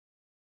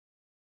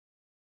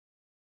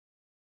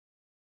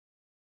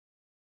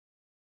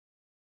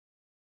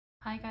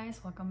Hi guys,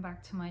 welcome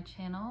back to my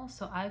channel.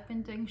 So I've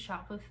been doing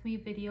shop with me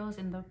videos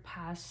in the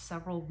past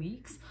several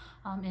weeks,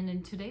 and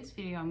in today's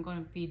video I'm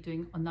going to be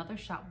doing another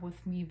shop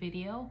with me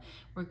video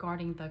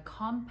regarding the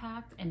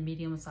compact and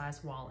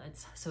medium-sized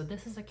wallets. So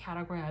this is a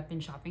category I've been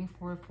shopping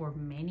for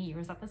many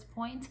years at this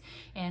point,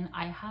 and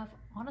I have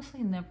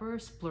honestly never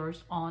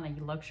splurged on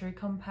a luxury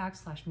compact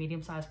slash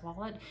medium-sized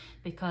wallet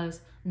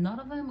because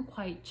none of them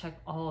quite check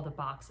all the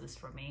boxes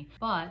for me.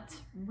 But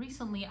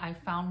recently I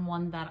found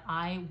one that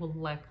I would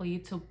likely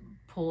to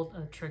pull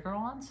a trigger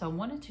on, so I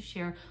wanted to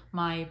share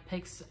my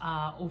picks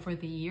over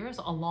the years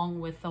along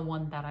with the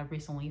one that I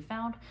recently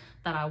found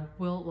that I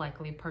will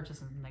likely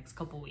purchase in the next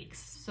couple weeks.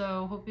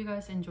 So hope you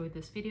guys enjoyed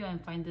this video and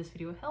find this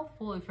video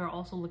helpful if you're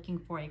also looking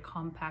for a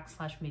compact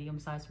slash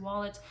medium-sized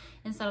wallet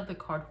instead of the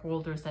card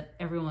holders that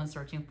everyone's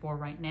searching for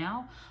right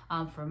now.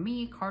 For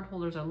me, card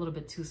holders are a little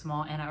bit too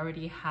small and I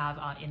already have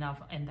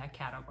enough in that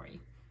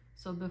category.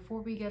 So before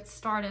we get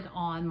started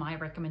on my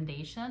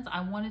recommendations,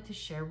 I wanted to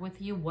share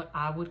with you what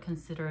I would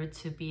consider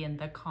to be in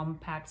the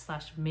compact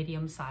slash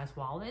medium-sized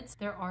wallets.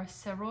 There are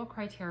several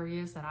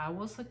criteria that I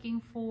was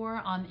looking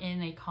for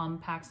in a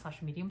compact slash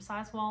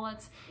medium-sized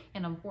wallets,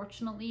 and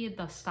unfortunately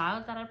the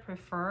style that I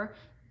prefer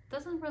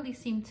doesn't really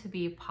seem to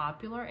be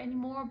popular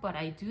anymore, but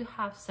I do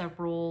have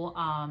several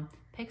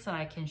picks that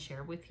I can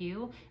share with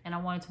you, and I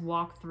wanted to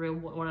walk through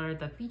what are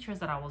the features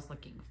that I was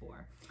looking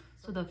for.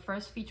 So the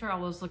first feature I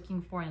was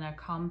looking for in a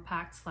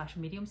compact slash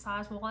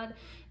medium-sized wallet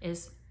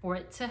is for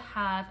it to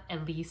have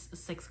at least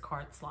 6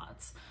 card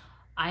slots.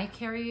 I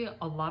carry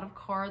a lot of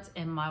cards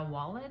in my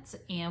wallet,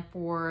 and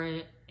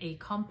for a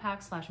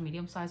compact slash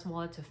medium-sized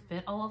wallet to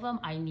fit all of them,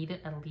 I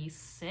needed at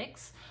least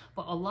 6.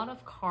 But a lot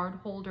of card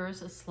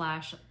holders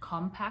slash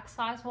compact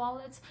size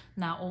wallets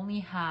now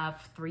only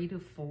have 3 to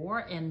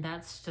 4, and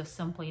that's just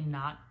simply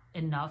not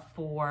enough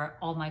for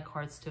all my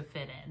cards to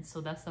fit in.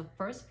 So that's the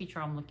first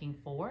feature I'm looking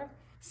for.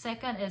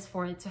 Second is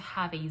for it to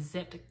have a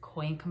zipped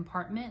coin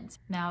compartment.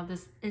 Now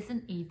this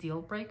isn't a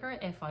deal breaker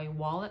if a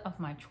wallet of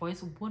my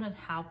choice wouldn't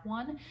have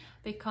one,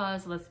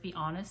 because let's be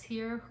honest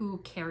here, who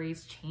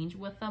carries change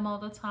with them all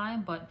the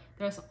time? But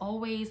there's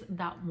always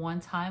that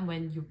one time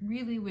when you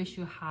really wish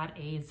you had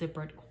a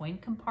zippered coin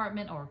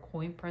compartment or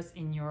coin purse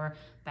in your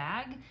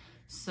bag.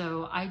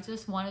 So I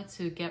just wanted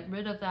to get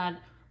rid of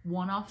that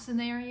one-off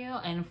scenario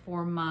and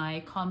for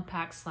my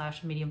compact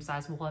slash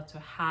medium-sized wallet to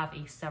have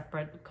a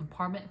separate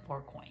compartment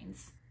for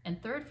coins. And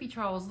third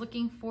feature I was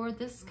looking for,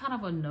 this is kind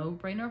of a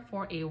no-brainer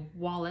for a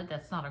wallet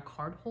that's not a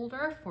card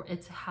holder, for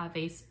it to have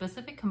a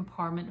specific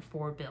compartment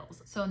for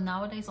bills. So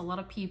nowadays a lot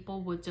of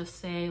people would just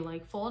say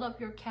like fold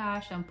up your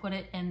cash and put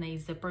it in a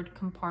zippered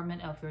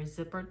compartment of your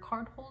zippered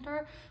card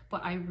holder,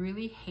 but I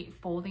really hate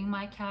folding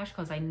my cash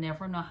because I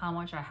never know how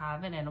much I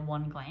have it in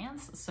one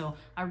glance. So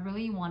I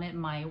really wanted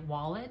my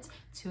wallet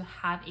to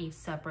have a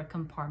separate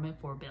compartment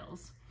for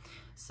bills.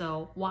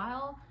 So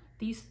while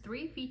these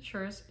 3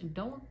 features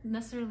don't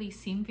necessarily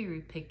seem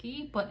very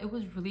picky, but it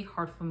was really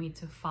hard for me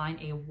to find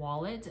a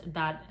wallet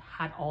that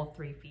had all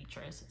 3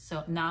 features.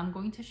 So now I'm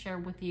going to share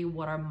with you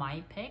what are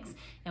my picks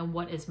and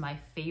what is my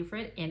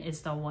favorite and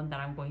is the one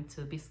that I'm going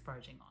to be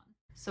splurging on.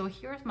 So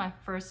here's my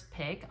first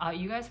pick.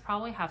 You guys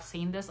probably have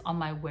seen this on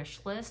my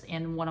wish list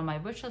in one of my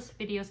wish list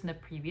videos in the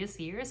previous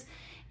years.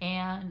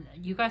 And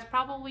you guys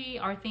probably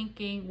are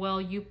thinking, well,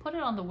 you put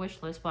it on the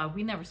wish list, but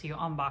we never see you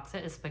unbox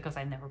it. It's because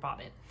I never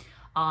bought it.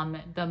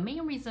 The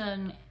main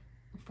reason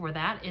for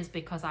that is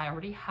because I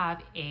already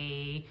have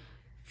a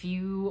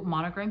few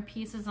monogram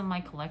pieces in my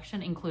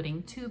collection,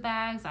 including 2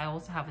 bags. I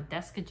also have a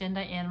desk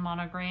agenda in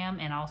monogram,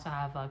 and I also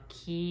have a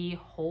key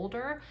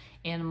holder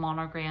in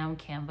monogram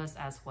canvas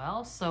as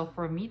well. So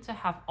for me to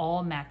have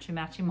all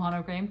matchy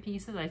monogram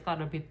pieces, I thought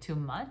it'd be too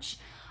much.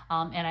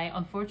 And I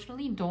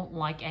unfortunately don't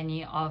like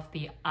any of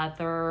the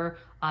other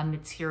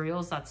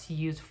materials that's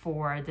used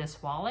for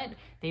this wallet.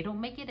 They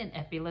don't make it in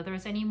epi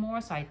leathers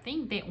anymore, so I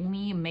think they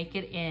only make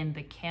it in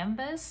the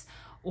canvas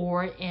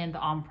or in the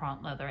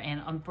empreinte leather,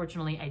 and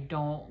unfortunately I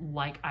don't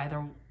like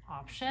either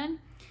option.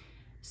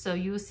 So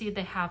you see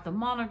they have the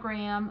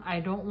monogram. I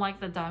don't like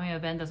the Dame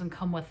Event doesn't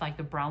come with like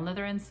the brown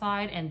leather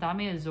inside, and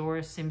Dame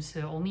Azur seems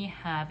to only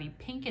have a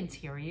pink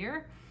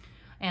interior.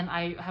 And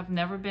I have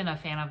never been a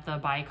fan of the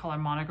bicolor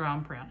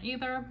monogram print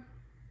either.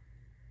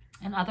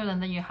 And other than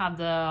that, you have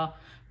the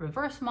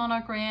reverse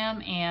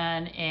monogram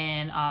and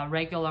in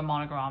regular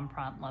monogram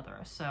print leather.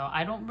 So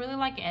I don't really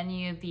like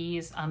any of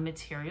these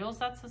materials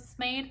that's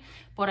made,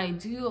 but I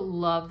do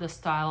love the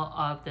style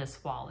of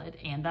this wallet.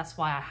 And that's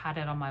why I had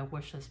it on my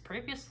wish list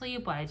previously,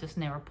 but I just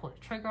never pulled the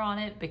trigger on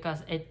it because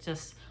it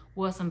just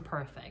wasn't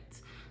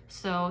perfect.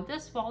 So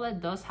this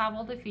wallet does have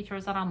all the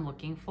features that I'm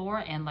looking for,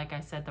 and like I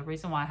said, the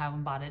reason why I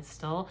haven't bought it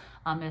still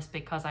is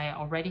because I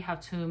already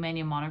have too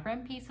many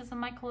monogram pieces in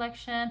my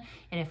collection,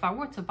 and if I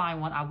were to buy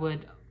one, I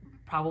would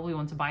probably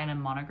want to buy it in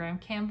monogram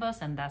canvas,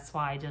 and that's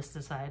why I just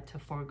decided to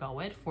forego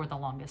it for the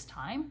longest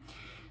time.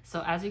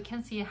 So as you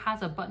can see, it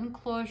has a button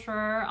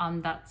closure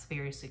that's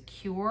very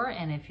secure,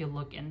 and if you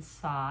look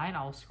inside,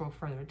 I'll scroll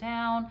further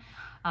down.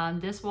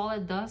 This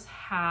wallet does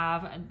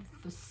have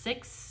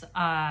 6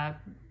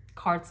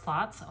 card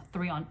slots,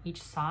 3 on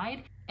each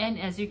side. And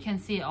as you can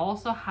see, it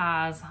also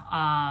has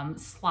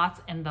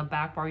slots in the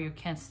back where you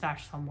can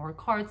stash some more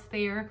cards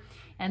there.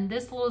 And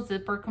this little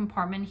zipper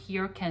compartment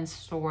here can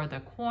store the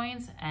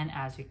coins. And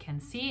as you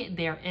can see,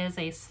 there is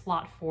a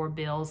slot for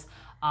bills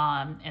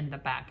in the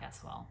back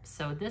as well.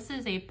 So this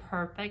is a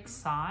perfect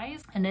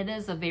size, and it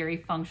is a very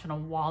functional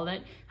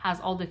wallet,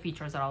 has all the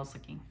features that I was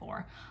looking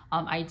for.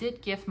 I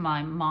did gift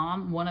my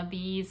mom one of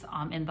these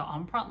in the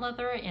empreinte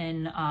leather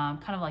in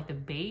kind of like the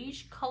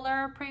beige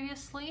color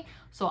previously.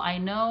 So I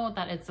know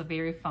that it's a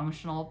very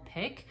functional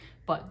pick,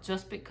 but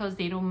just because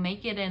they don't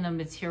make it in a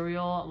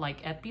material like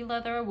epi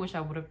leather, which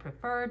I would have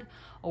preferred,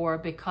 or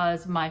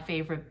because my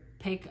favorite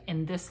pick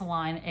in this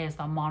line is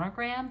the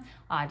monogram,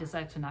 I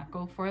decided to not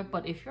go for it.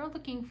 But if you're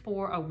looking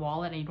for a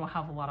wallet and you don't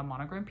have a lot of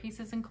monogram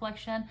pieces in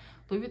collection,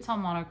 Louis Vuitton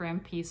monogram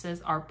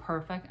pieces are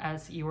perfect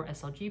as your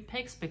SLG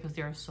picks because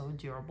they are so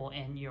durable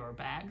in your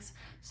bags.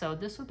 So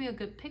this would be a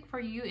good pick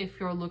for you if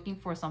you're looking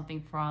for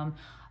something from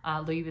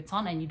Louis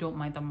Vuitton and you don't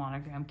mind the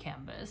monogram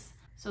canvas.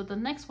 So the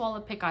next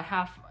wallet pick I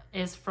have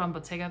is from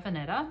Bottega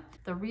Veneta.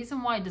 The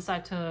reason why I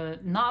decided to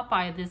not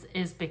buy this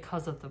is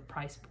because of the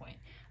price point.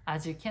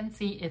 As you can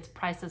see, it's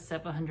priced at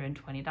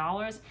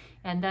 $720,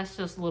 and that's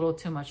just a little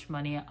too much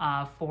money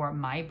for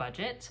my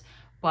budget.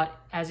 But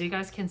as you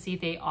guys can see,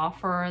 they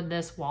offer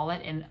this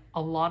wallet in a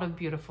lot of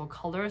beautiful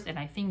colors, and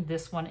I think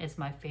this one is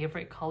my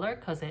favorite color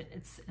because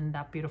it's in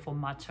that beautiful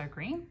matcha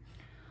green.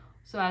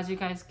 So as you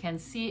guys can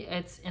see,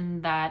 it's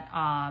in that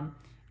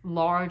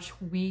large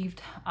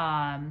weaved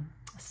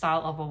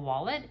style of a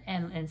wallet,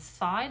 and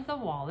inside the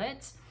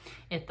wallet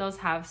it does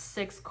have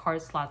 6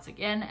 card slots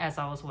again, as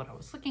what I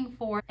was looking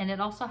for, and it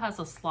also has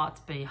a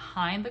slot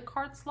behind the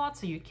card slot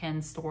so you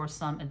can store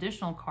some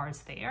additional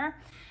cards there.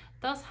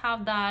 It does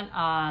have that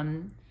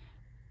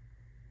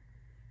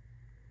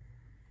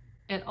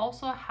it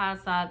also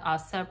has that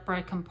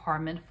separate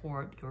compartment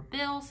for your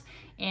bills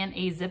and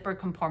a zipper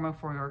compartment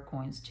for your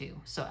coins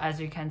too. So as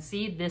you can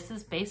see, this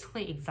is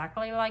basically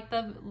exactly like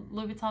the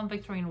Louis Vuitton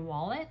Victorine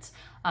wallet.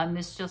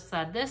 It's just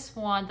that this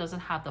one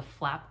doesn't have the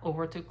flap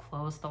over to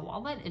close the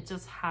wallet. It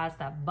just has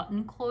that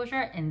button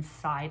closure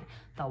inside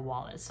the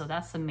wallet. So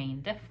that's the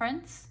main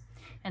difference.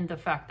 And the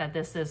fact that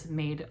this is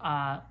made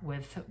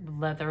with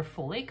leather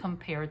fully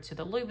compared to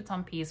the Louis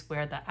Vuitton piece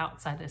where the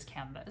outside is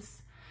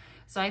canvas.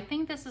 So I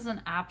think this is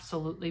an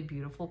absolutely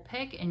beautiful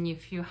pick, and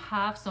if you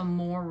have some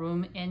more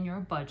room in your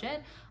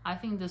budget, I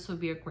think this would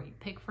be a great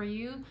pick for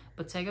you.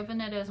 Bottega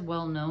Veneta is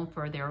well known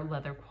for their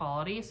leather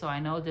quality, so I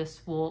know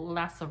this will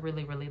last a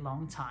really, really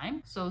long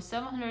time. So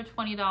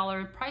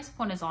 $720 price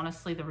point is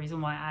honestly the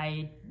reason why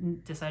I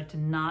decided to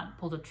not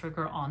pull the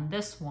trigger on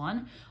this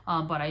one,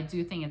 but I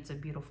do think it's a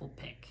beautiful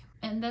pick.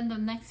 And then the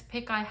next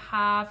pick I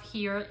have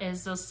here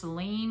is the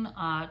Celine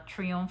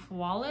Triomphe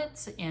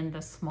wallet in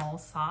the small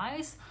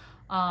size.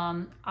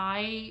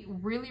 I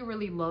really,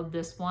 really love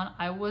this one.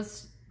 I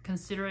was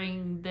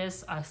considering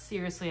this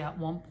seriously at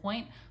one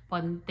point,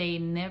 but they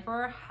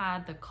never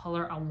had the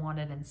color I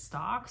wanted in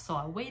stock. So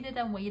I waited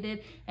and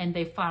waited, and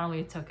they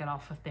finally took it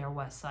off of their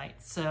website.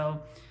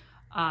 So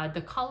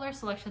the color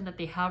selection that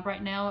they have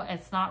right now,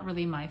 it's not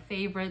really my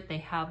favorite. They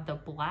have the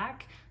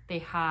black, they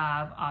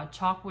have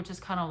chalk, which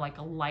is kind of like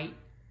a light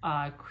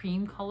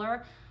cream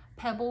color,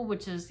 pebble,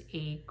 which is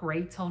a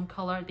gray tone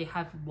color. They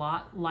have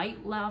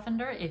light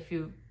lavender if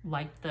you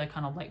like the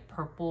kind of like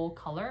purple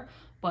color,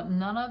 but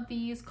none of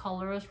these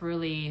colors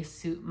really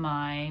suit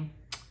my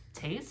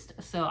taste,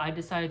 so I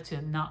decided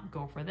to not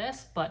go for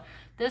this. But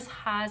this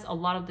has a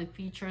lot of the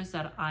features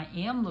that I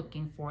am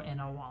looking for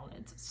in a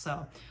wallet.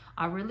 So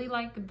I really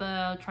like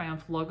the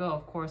Triumph logo,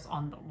 of course,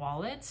 on the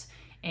wallet.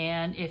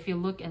 And if you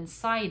look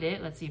inside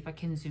it, let's see if I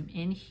can zoom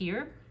in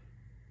here.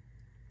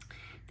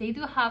 They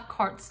do have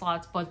card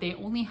slots, but they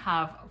only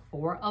have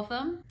 4 of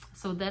them.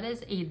 So that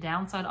is a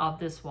downside of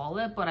this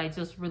wallet, but I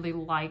just really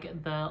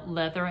like the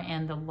leather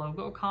and the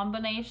logo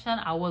combination.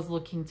 I was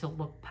looking to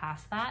look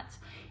past that.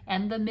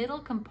 And the middle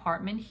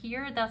compartment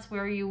here, that's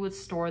where you would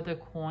store the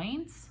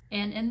coins.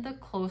 And in the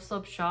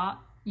close-up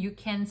shot, you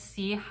can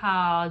see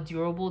how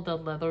durable the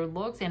leather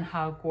looks and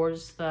how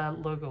gorgeous the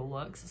logo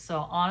looks.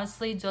 So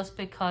honestly, just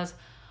because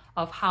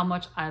of how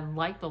much I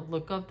like the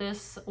look of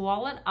this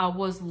wallet, I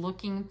was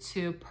looking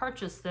to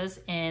purchase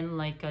this in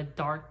like a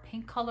dark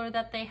pink color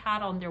that they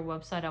had on their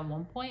website at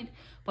one point,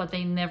 but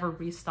they never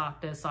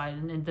restocked it, so I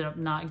ended up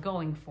not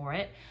going for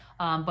it.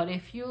 But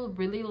if you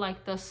really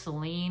like the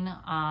Celine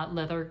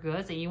leather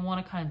goods and you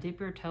want to kind of dip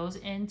your toes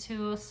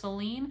into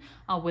Celine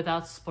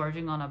without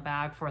splurging on a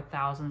bag for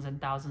thousands and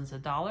thousands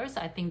of dollars,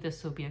 I think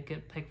this will be a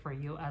good pick for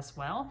you as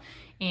well.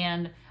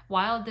 And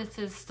while this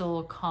is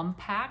still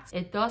compact,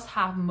 it does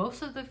have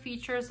most of the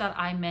features that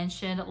I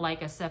mentioned,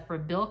 like a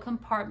separate bill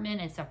compartment,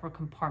 a separate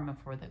compartment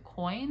for the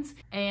coins,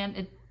 and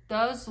it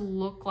does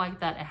look like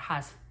that it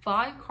has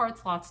 5 card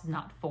slots,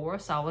 not 4,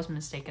 so I was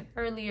mistaken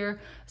earlier.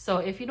 So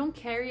if you don't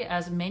carry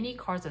as many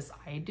cards as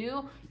I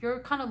do, you're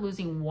kind of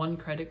losing 1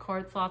 credit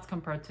card slots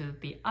compared to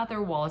the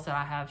other wallets that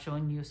I have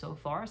shown you so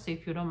far. So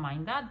if you don't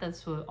mind that,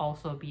 this will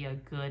also be a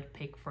good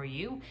pick for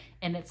you.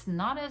 And it's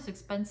not as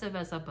expensive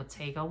as a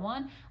Bottega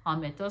one.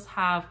 It does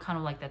have kind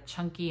of like that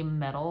chunky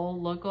metal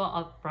logo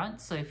up front.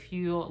 So if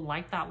you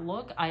like that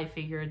look, I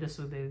figured this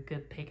would be a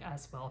good pick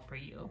as well for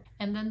you.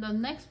 And then the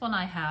next one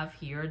I have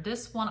here,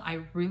 this one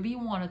I really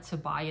wanted to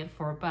buy it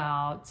for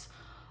about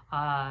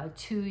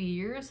 2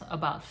 years,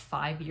 about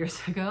 5 years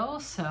ago.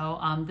 So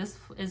this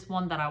is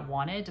one that I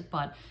wanted,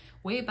 but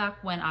way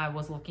back when I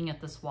was looking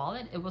at this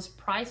wallet, it was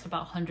priced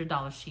about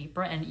 $100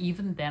 cheaper, and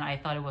even then I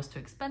thought it was too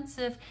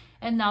expensive.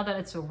 And now that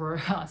it's over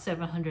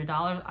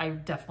 $700, I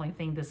definitely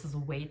think this is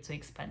way too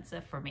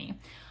expensive for me.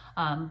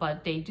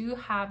 But they do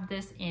have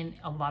this in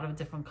a lot of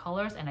different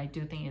colors, and I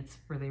do think it's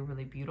really,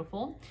 really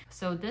beautiful.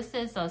 So this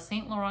is a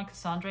Saint Laurent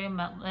Cassandre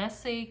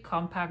Matelassé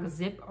compact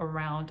zip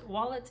around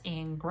wallet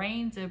in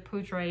grain de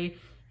poudre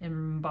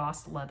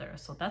embossed leather.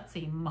 So that's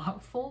a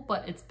mouthful,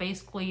 but it's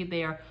basically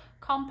their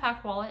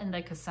compact wallet in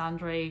the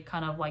Cassandre,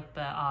 kind of like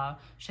the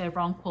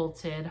chevron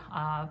quilted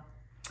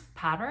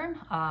pattern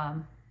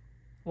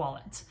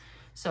wallet.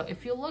 So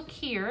if you look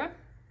here,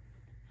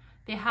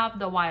 they have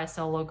the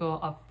YSL logo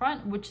up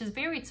front, which is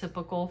very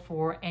typical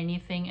for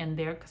anything in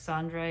their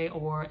Cassandre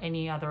or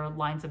any other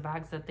lines of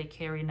bags that they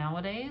carry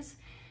nowadays.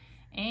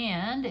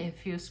 And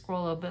if you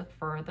scroll a bit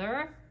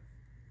further,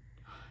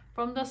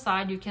 from the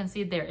side, you can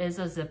see there is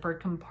a zipper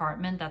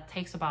compartment that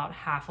takes about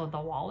half of the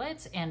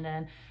wallet, and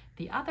then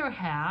the other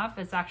half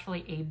is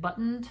actually a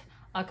buttoned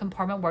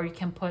compartment where you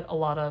can put a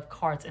lot of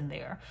cards in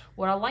there.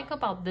 What I like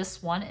about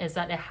this one is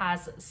that it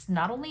has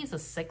not only the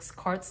 6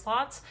 card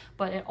slots,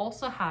 but it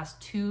also has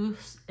 2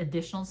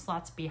 additional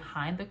slots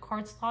behind the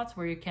card slots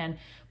where you can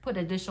put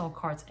additional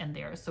cards in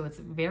there. So it's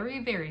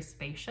very, very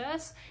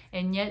spacious,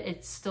 and yet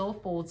it still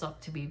folds up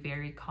to be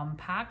very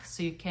compact.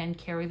 So you can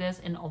carry this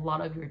in a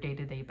lot of your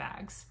day-to-day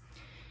bags.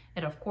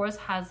 It of course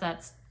has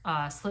that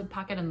slip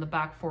pocket in the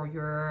back for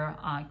your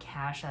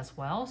cash as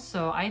well.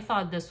 So I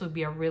thought this would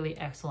be a really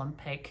excellent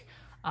pick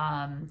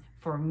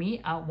for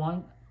me at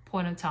one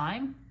point in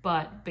time,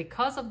 but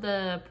because of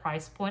the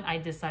price point, I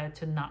decided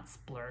to not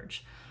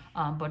splurge.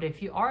 But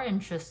if you are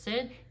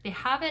interested, they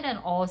have it in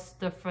all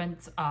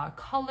different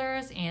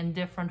colors and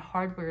different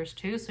hardwares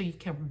too, so you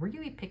can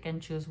really pick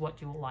and choose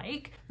what you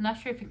like. I'm not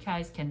sure if you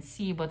guys can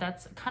see, but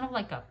that's kind of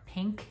like a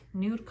pink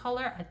nude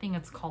color. I think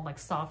it's called like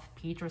soft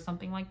peach or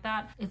something like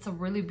that. It's a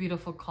really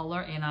beautiful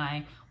color, and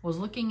I was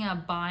looking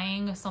at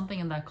buying something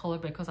in that color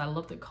because I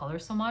love the color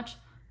so much,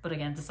 but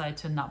again, decided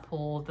to not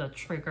pull the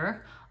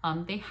trigger.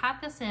 They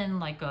had this in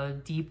like a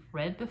deep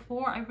red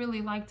before, I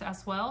really liked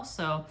as well.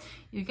 So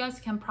you guys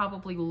can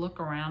probably look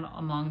around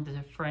among the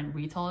different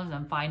retailers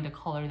and find the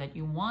color that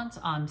you want,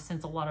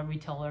 since a lot of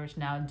retailers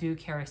now do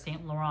carry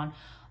Saint Laurent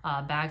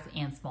bags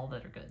and small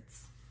leather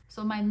goods.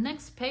 So my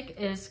next pick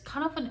is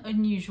kind of an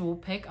unusual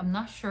pick. I'm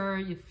not sure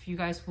if you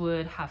guys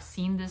would have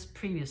seen this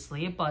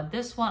previously, but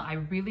this one I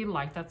really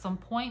liked at some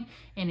point.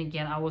 And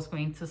again, I was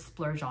going to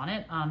splurge on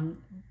it.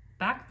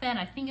 Back then,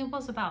 I think it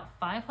was about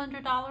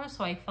 $500,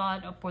 so I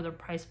thought for the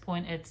price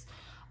point, it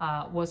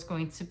was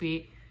going to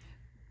be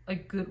a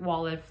good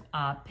wallet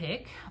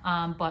pick.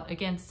 But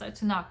again, decided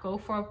to not go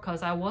for it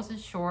because I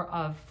wasn't sure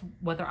of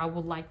whether I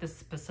would like this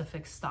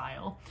specific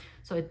style.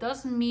 So it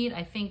does meet,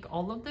 I think,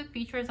 all of the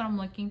features that I'm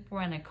looking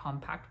for in a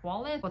compact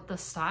wallet, but the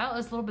style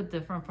is a little bit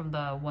different from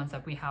the ones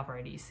that we have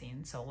already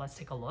seen. So let's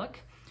take a look.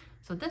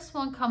 So this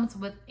one comes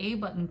with a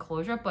button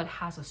closure, but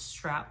has a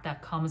strap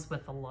that comes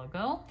with the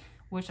logo,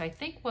 which I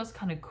think was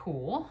kind of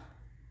cool.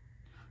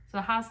 So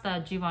it has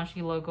the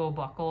Givenchy logo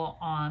buckle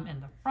on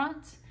in the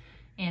front.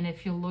 And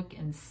if you look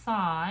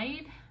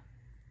inside,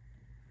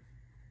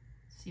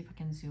 see if I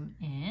can zoom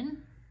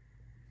in.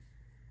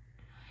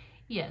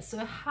 Yeah, so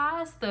it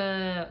has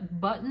the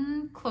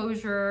button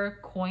closure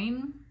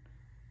coin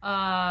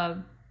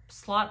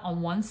slot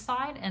on one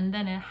side, and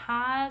then it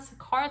has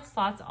card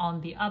slots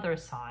on the other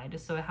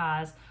side. So it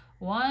has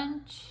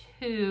 1,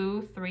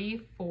 2,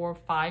 3, 4,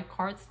 5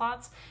 card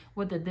slots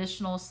with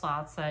additional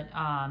slots that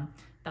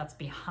that's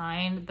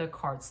behind the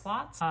card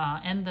slots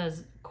and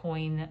the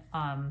coin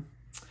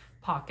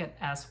pocket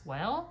as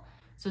well.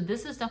 So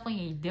this is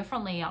definitely a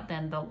different layout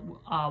than the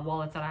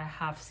wallets that I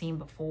have seen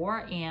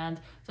before. And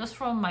just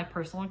from my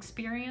personal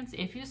experience,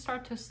 if you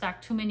start to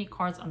stack too many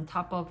cards on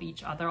top of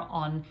each other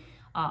on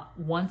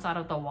one side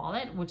of the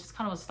wallet, which is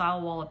kind of a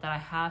style wallet that I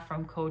have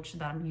from Coach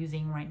that I'm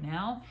using right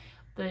now,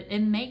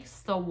 it makes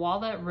the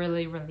wallet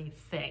really, really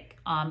thick.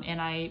 And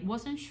I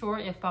wasn't sure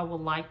if I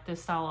would like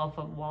this style of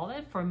a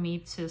wallet for me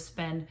to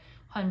spend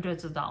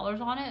hundreds of dollars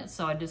on it.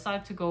 So I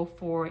decided to go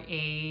for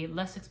a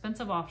less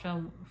expensive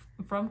option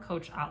from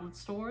Coach outlet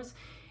stores.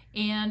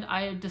 And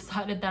I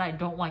decided that I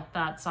don't like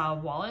that style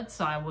wallet,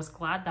 so I was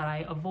glad that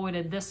I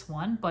avoided this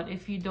one. But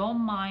if you don't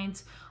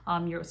mind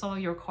some of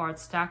your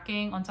cards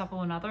stacking on top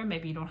of another,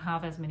 maybe you don't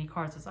have as many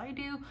cards as I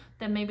do,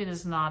 then maybe this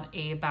is not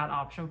a bad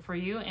option for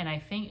you. And I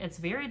think it's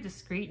very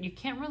discreet. You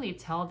can't really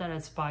tell that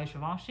it's by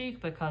Givenchy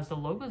because the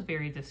logo is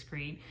very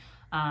discreet.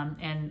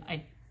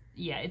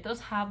 Yeah, it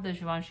does have the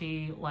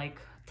Givenchy like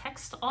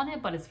text on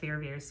it, but it's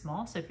very, very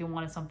small. So if you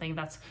wanted something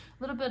that's a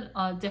little bit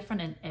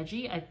different and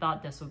edgy, I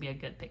thought this would be a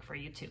good pick for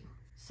you too.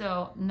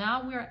 So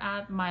now we're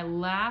at my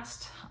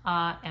last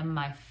and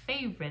my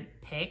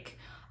favorite pick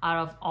out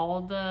of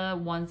all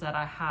the ones that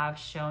I have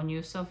shown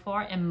you so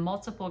far in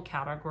multiple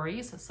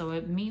categories. So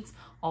it meets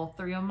all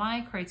three of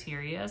my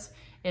criterias.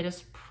 It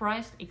is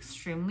priced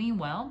extremely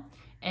well,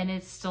 and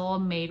it's still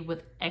made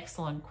with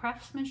excellent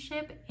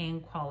craftsmanship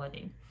and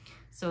quality.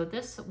 So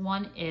this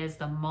one is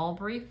the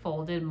Mulberry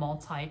folded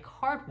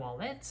multi-card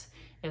wallet.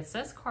 It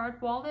says card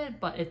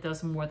wallet, but it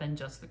does more than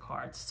just the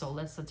cards. So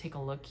let's take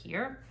a look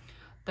here.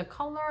 The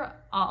color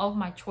of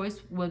my choice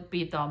would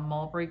be the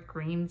Mulberry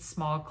green,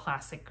 small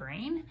classic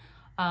green.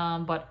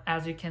 But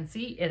as you can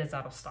see, it is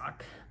out of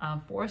stock.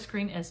 Forest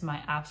green is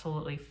my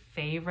absolutely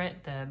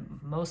favorite, the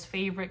most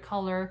favorite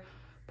color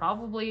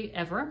probably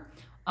ever.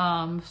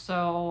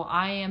 So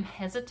I am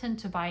hesitant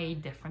to buy a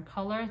different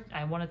color.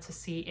 I wanted to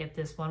see if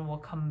this one will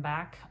come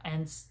back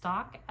in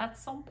stock at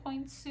some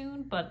point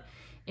soon, but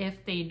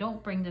if they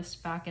don't bring this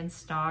back in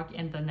stock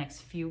in the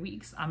next few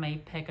weeks, I may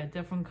pick a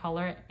different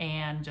color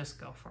and just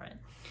go for it.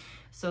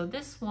 So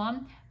this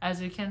one,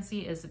 as you can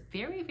see, is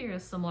very, very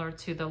similar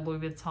to the Louis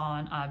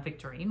Vuitton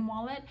Victorine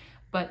wallet,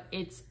 but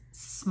it's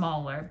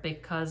smaller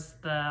because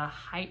the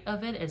height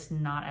of it is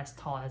not as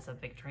tall as a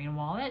Victorine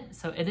wallet.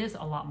 So it is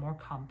a lot more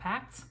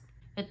compact.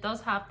 It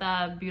does have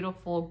that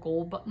beautiful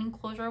gold button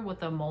closure with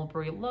the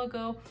Mulberry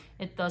logo.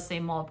 It does say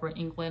Mulberry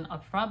England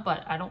up front,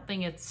 but I don't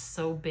think it's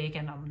so big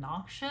and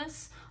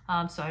obnoxious.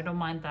 So I don't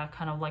mind that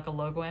kind of like a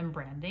logo and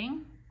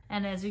branding.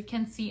 And as you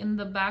can see in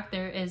the back,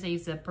 there is a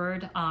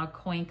zippered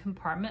coin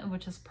compartment,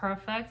 which is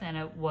perfect. And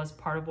it was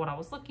part of what I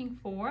was looking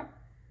for.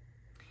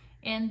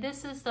 And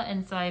this is the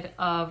inside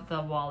of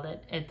the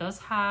wallet. It does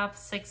have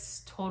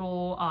 6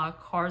 total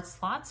card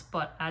slots,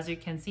 but as you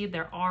can see,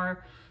 there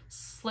are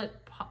slit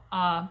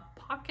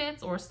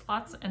pockets or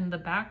slots in the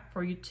back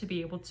for you to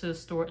be able to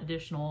store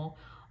additional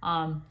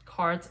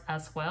cards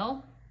as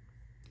well.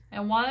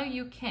 And while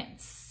you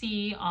can't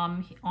see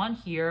on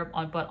here,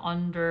 but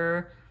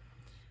under,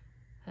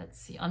 let's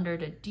see, under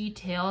the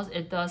details,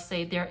 it does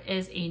say there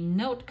is a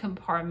note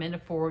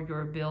compartment for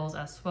your bills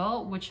as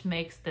well, which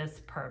makes this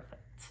perfect.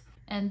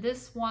 And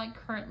this one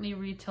currently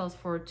retails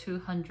for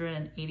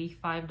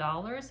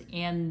 $285,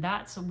 and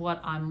that's what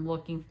I'm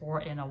looking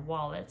for in a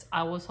wallet.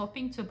 I was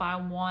hoping to buy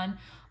one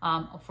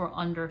for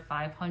under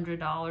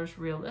 $500.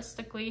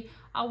 Realistically,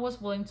 I was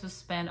willing to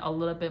spend a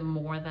little bit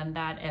more than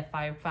that if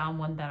I found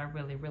one that I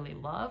really, really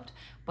loved.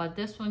 But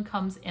this one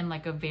comes in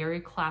like a very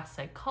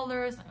classic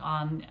colors,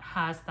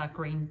 has that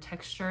green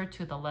texture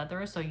to the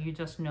leather, so you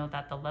just know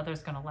that the leather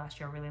is gonna last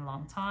you a really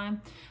long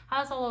time.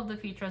 Has all of the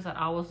features that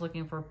I was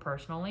looking for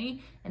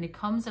personally, and it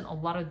comes in a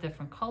lot of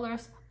different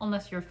colors,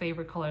 unless your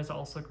favorite color is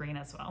also green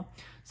as well.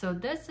 So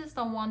this is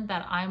the one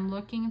that I'm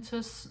looking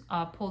to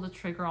pull the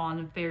trigger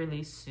on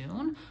fairly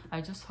soon.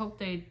 I just hope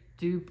they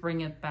do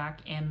bring it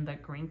back in the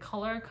green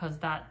color, because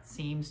that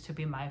seems to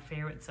be my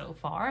favorite so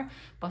far.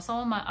 But some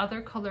of my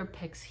other color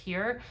picks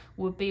here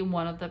would be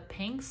one of the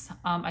pinks.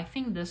 I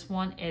think this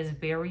one is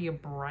very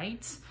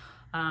bright.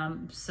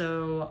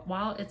 So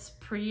while it's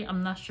pretty,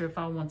 I'm not sure if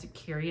I want to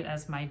carry it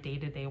as my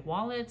day-to-day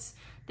wallets.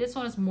 This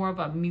one is more of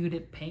a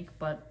muted pink,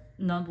 but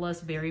nonetheless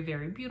very,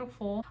 very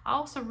beautiful. I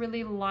also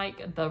really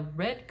like the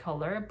red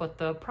color, but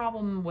the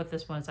problem with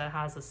this one is that it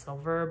has a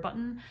silver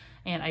button,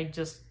 and I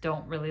just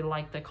don't really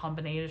like the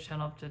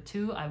combination of the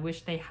two. I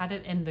wish they had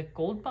it in the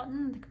gold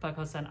button,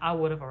 because then I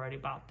would have already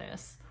bought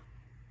this.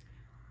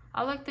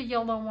 I like the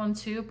yellow one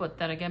too, but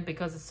then again,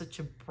 because it's such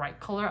a bright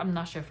color, I'm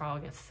not sure if I'll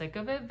get sick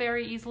of it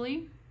very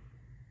easily.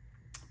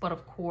 But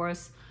of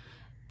course,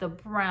 the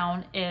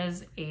brown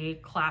is a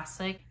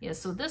classic. Yeah,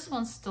 so this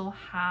one still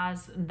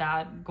has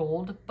that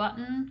gold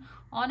button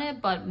on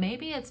it, but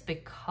maybe it's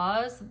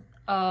because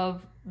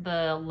of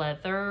the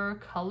leather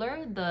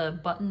color, the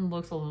button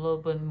looks a little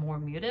bit more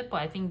muted,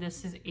 but I think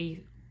this is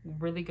a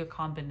really good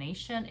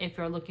combination if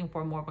you're looking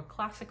for more of a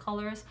classic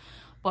colors.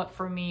 But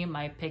for me,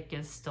 my pick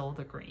is still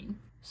the green.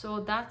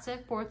 So that's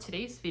it for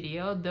today's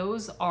video.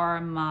 Those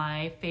are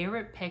my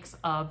favorite picks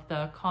of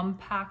the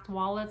compact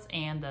wallets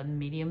and the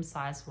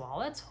medium-sized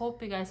wallets.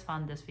 Hope you guys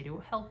found this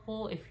video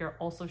helpful if you're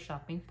also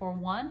shopping for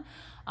one.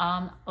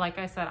 Like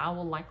I said, I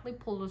will likely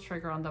pull the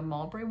trigger on the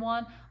Mulberry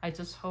one. I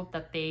just hope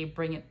that they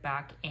bring it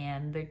back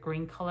in the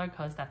green color,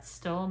 because that's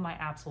still my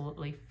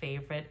absolutely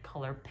favorite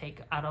color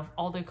pick out of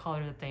all the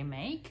colors that they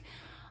make.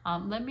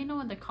 Let me know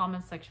in the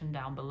comment section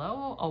down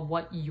below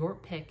what your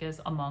pick is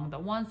among the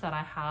ones that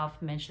I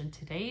have mentioned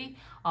today,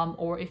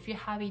 or if you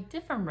have a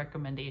different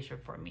recommendation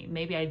for me.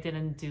 Maybe I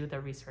didn't do the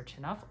research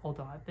enough,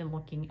 although I've been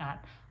looking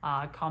at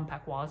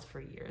compact wallets for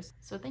years.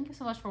 So thank you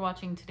so much for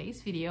watching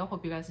today's video.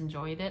 Hope you guys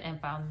enjoyed it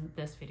and found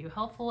this video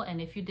helpful.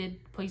 And if you did,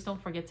 please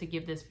don't forget to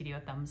give this video a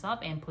thumbs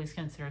up, and please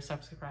consider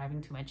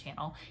subscribing to my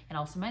channel. And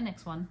I'll see you in my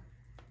next one.